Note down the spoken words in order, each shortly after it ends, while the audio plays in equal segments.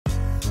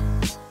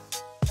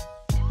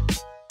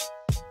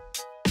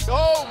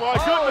my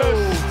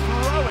goodness!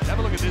 Throw it. Have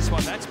a look at this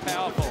one. That's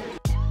powerful.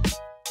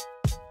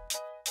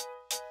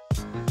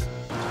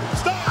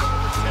 Stop!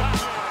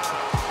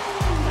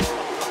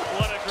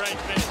 What a great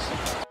finish.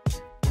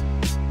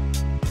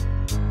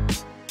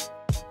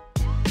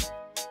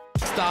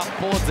 Start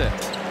boards it.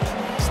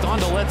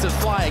 Steindl lets it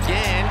fly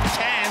again.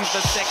 Cans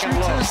the second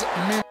block.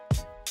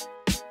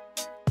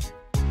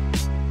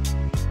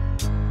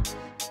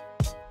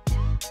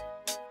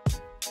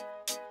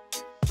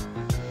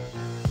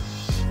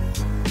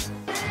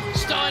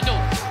 Steindl.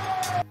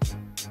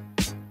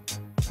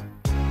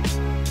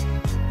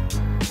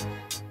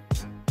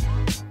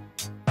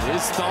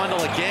 Here's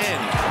Steindl again.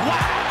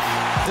 Whack!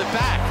 To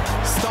back.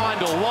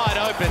 Steindl wide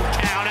open.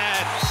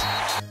 Counted.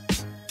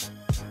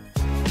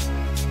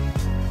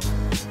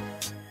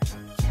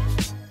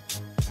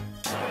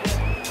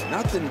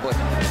 Nothing but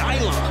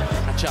nylon.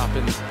 Catch up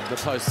in the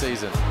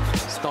postseason.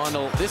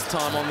 Steindl this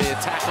time on the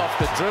attack off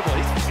the dribble.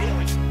 He's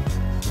feeling it.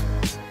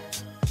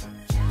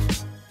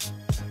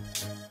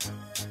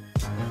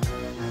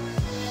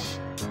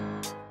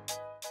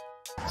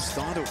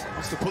 Steindl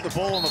wants to put the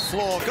ball on the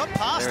floor. Got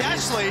past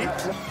Ashley.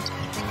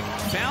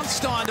 Found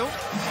Steindl.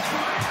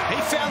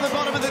 He found the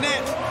bottom of the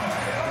net.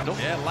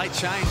 Yeah, late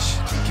change.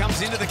 He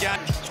comes into the game.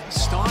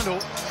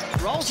 Steindl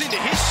rolls into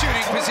his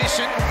shooting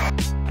position.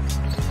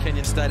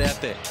 Kenyon stayed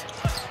out there.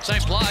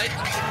 Same play.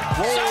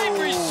 Same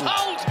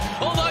result.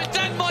 Although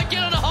that might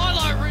get on a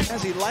highlight reel.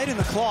 As he late in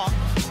the clock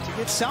to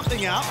get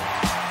something up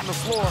on the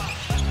floor.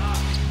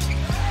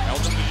 Held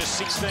them to just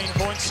 16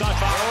 points so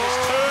far in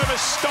this term as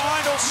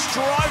Steindl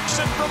strokes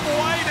it from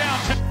way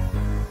down.